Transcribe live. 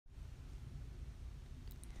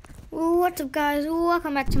What's up, guys?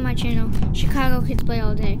 Welcome back to my channel, Chicago Kids Play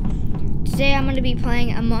All Day. Today I'm going to be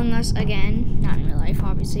playing Among Us again. Not in real life,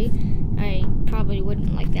 obviously. I probably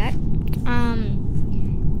wouldn't like that.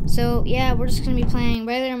 So yeah, we're just going to be playing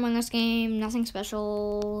regular Among Us game. Nothing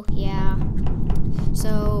special. Yeah.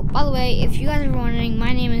 So, by the way, if you guys are wondering,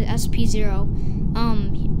 my name is SP0.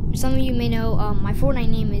 Some of you may know my Fortnite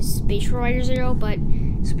name is Spatial Rider 0, but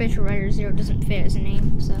Spatial Rider 0 doesn't fit as a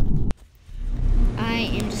name, so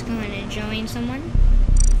I am just going to join someone.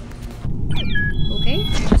 Okay,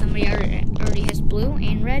 and somebody already has blue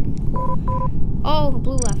and red. Cool. Oh,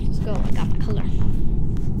 blue left. Let's go. I got my color.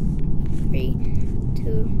 3, 2,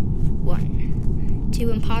 1.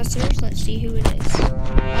 2 imposters. Let's see who it is.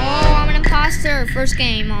 Oh, I'm an imposter. First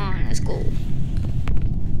game on. Let's go.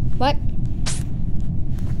 What?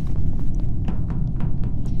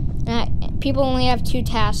 People only have 2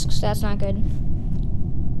 tasks. That's not good.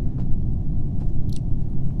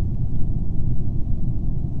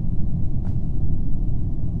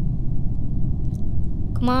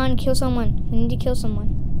 Come on, kill someone. We need to kill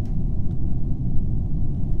someone.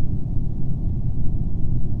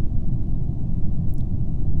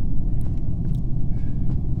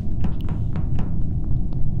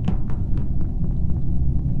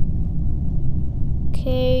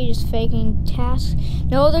 Okay, just faking tasks.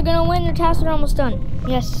 No, they're gonna win. Their tasks are almost done.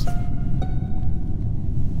 Yes.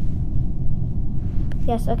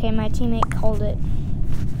 Yes, okay, my teammate called it.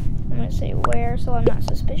 I'm gonna say where so I'm not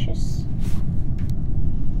suspicious.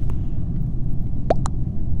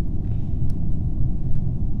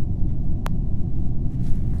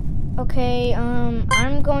 Okay,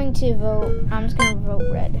 I'm going to vote. I'm just gonna vote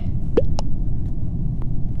red.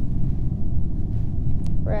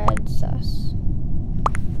 Red sus.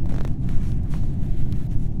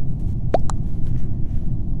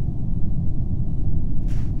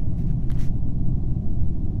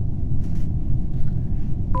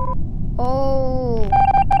 Oh.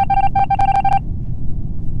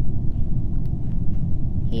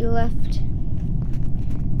 He left.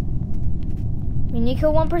 We need to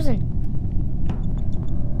kill one person.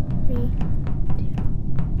 3, 2,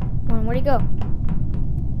 1. Where'd he go?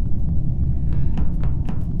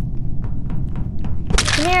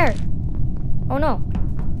 Come here. Oh no.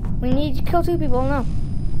 We need to kill 2 people. Oh no.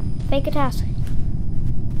 Fake a task.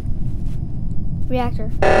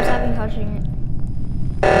 Reactor. I'm sabotaging it.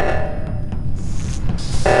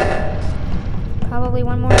 Probably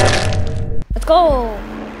one more. Let's go.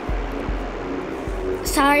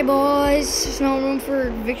 Sorry, boys. There's no room for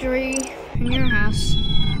victory in your house.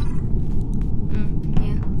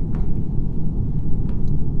 Yeah.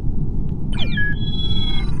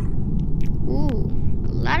 Ooh,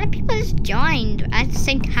 a lot of people just joined at the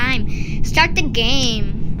same time. Start the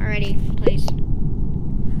game already, please.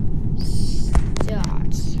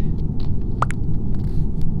 Start.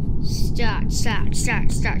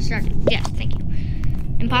 Yes, thank you.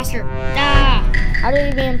 Imposter. Ah! How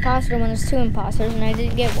did he be imposter when there's 2 imposters and I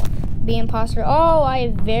didn't get one? Be imposter. Oh, I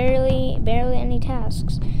have barely any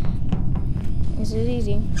tasks. This is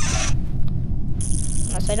easy.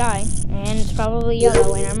 Unless I die. And it's probably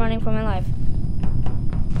yellow and I'm running for my life.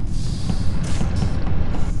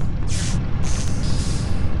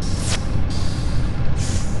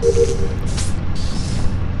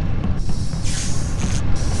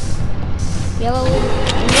 Yellow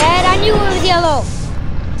and red. I knew it was yellow.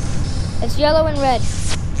 It's yellow and red.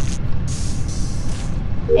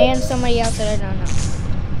 And somebody else that I don't know.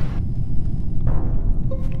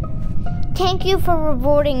 Thank you for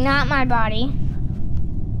reporting, not my body.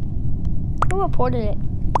 Who reported it?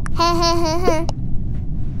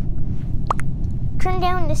 Turn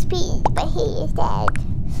down the speed, but he is dead.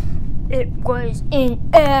 It was an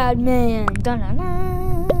admin.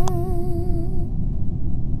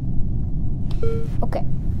 Okay.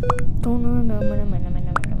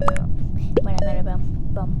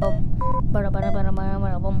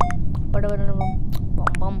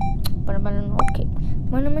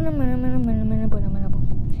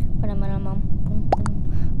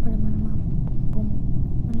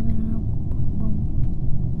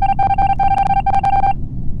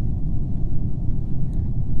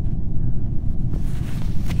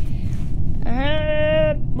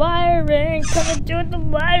 Wiring, coming through the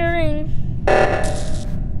wiring.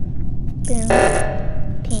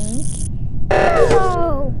 Pink.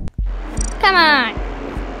 Oh, come on.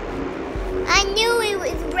 I knew it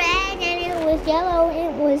was red and it was yellow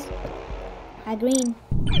and it was green.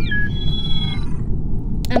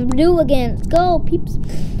 I'm blue again. Let's go, peeps.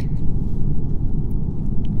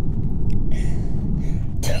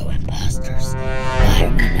 2 imposters. Why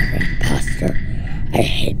am I never an imposter? I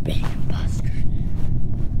hate being an imposter.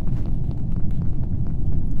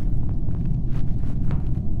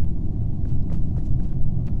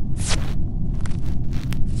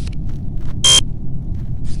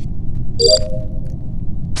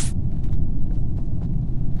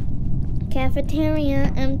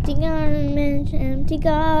 Cafeteria, empty garbage, empty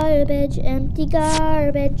garbage, empty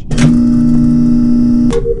garbage.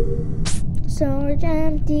 Storage,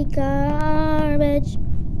 empty garbage.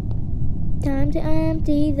 Time to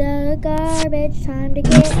empty the garbage. Time to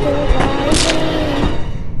get the garbage in.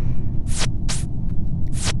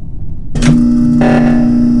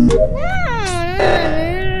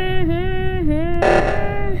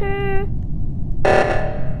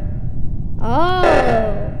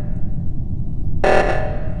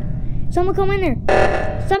 Someone come in there!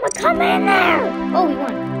 Someone come in there! Oh, we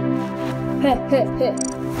won.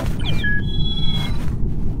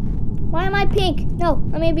 Why am I pink? No,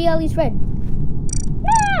 let me be at least red.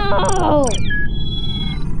 No!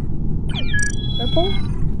 Purple?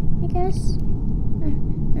 I guess?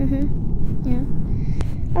 Yeah.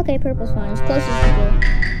 Okay, purple's fine. It's closest to blue.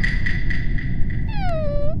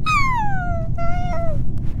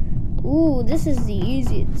 Ooh, this is the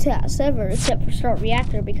easiest task ever, except for start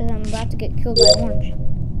reactor, because I'm about to get killed by orange.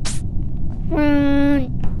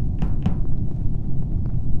 Run!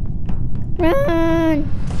 Run!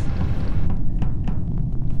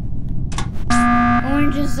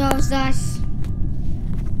 Orange is so sus.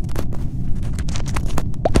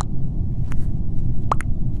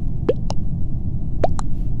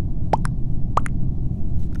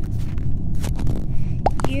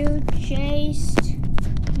 You chased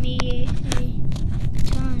me a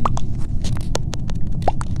ton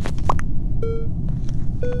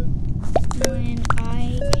when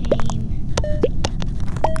I came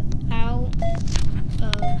out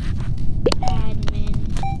of admin.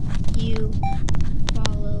 You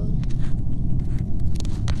followed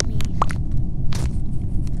me.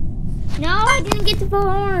 No, I didn't get to vote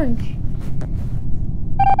orange.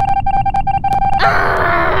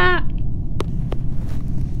 Ah!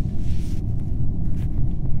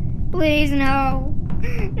 Please, no.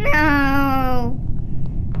 No.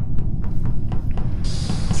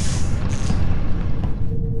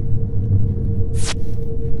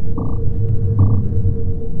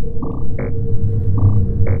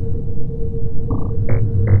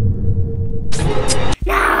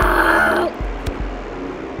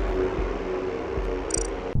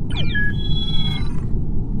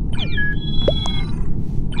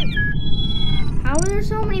 How are there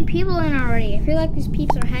so many people in already? I feel like these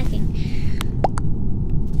peeps are hacking.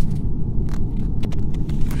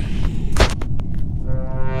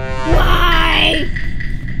 Why?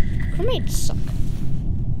 Crewmates suck.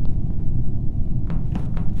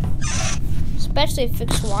 Especially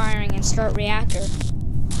fix wiring and start reactor.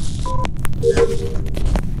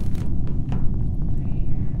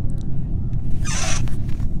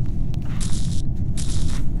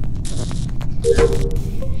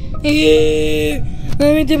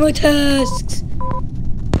 Let me do my tasks.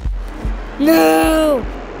 No.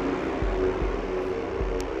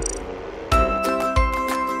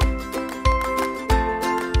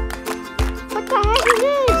 What the heck is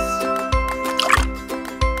this?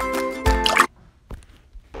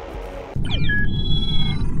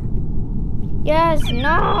 Yes.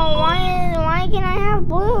 No. Why can't I have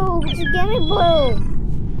blue? Just give me blue.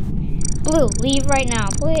 Blue, leave right now,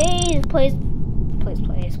 please, please. Please,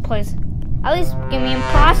 please. At least give me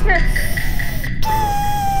imposter.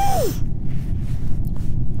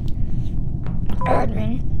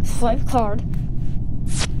 Admin, swipe card.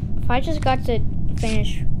 If I just got to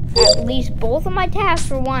finish at least both of my tasks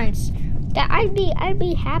for once, that I'd be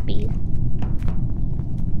happy.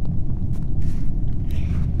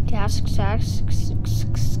 Tasks.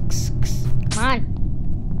 Come on.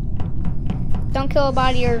 Don't kill a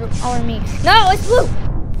body or me. No, it's blue.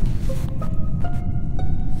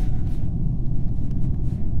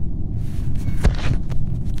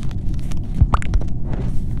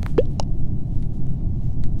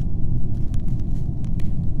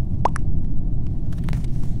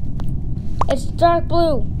 It's dark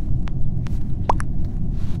blue.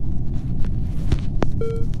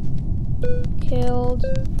 Killed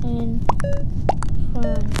in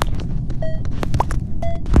front.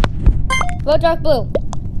 Vote dark blue,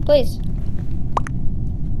 please.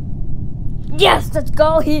 Yes, let's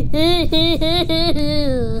go.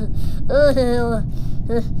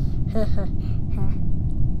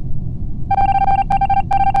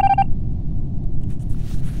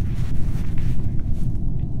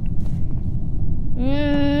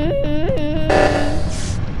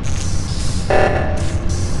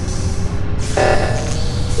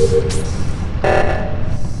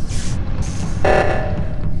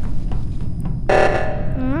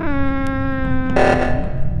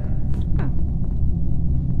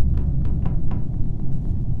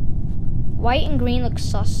 White and green look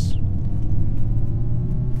sus.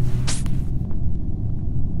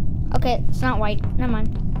 Okay, it's not white. Never mind.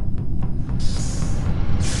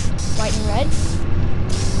 White and red.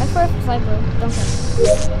 I swear it's light blue. Don't care.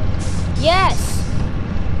 Yes!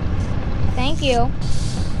 Thank you.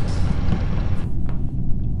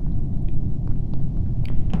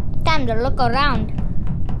 Time to look around.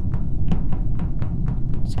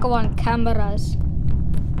 Let's go on cameras.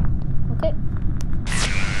 Okay.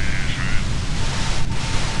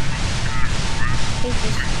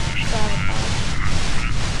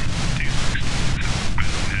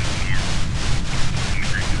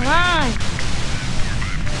 Come on!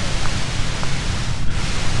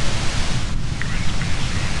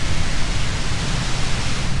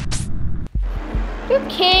 You're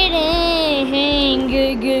kidding!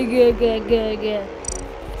 Good.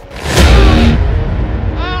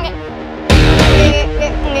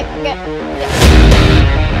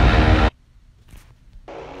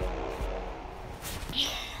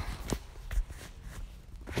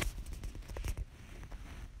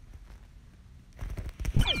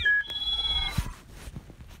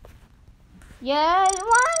 Yeah,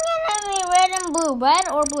 why can't it be red and blue? Red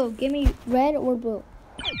or blue? Give me red or blue.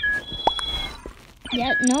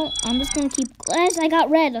 Yeah, no, I'm just gonna keep. Yes, I got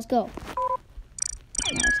red. Let's go.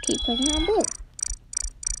 Now let's keep clicking on blue.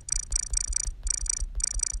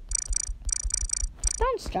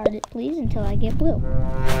 Don't start it, please, until I get blue.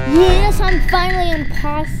 Yes, I'm finally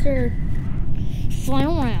imposter.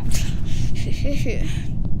 Final round.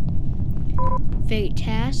 Fate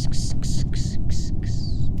tasks.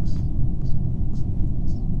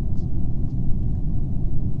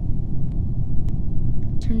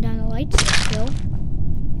 Turn down the lights. Still.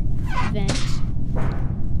 Vent.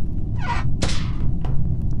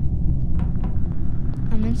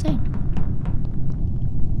 I'm insane.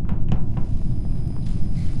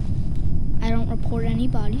 I don't report any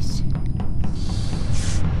bodies.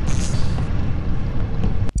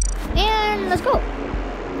 And let's go.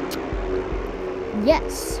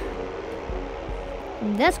 Yes.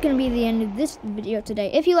 And that's gonna be the end of this video today.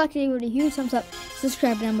 If you liked it, give it a huge thumbs up.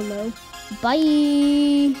 Subscribe down below.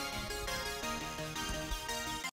 Bye.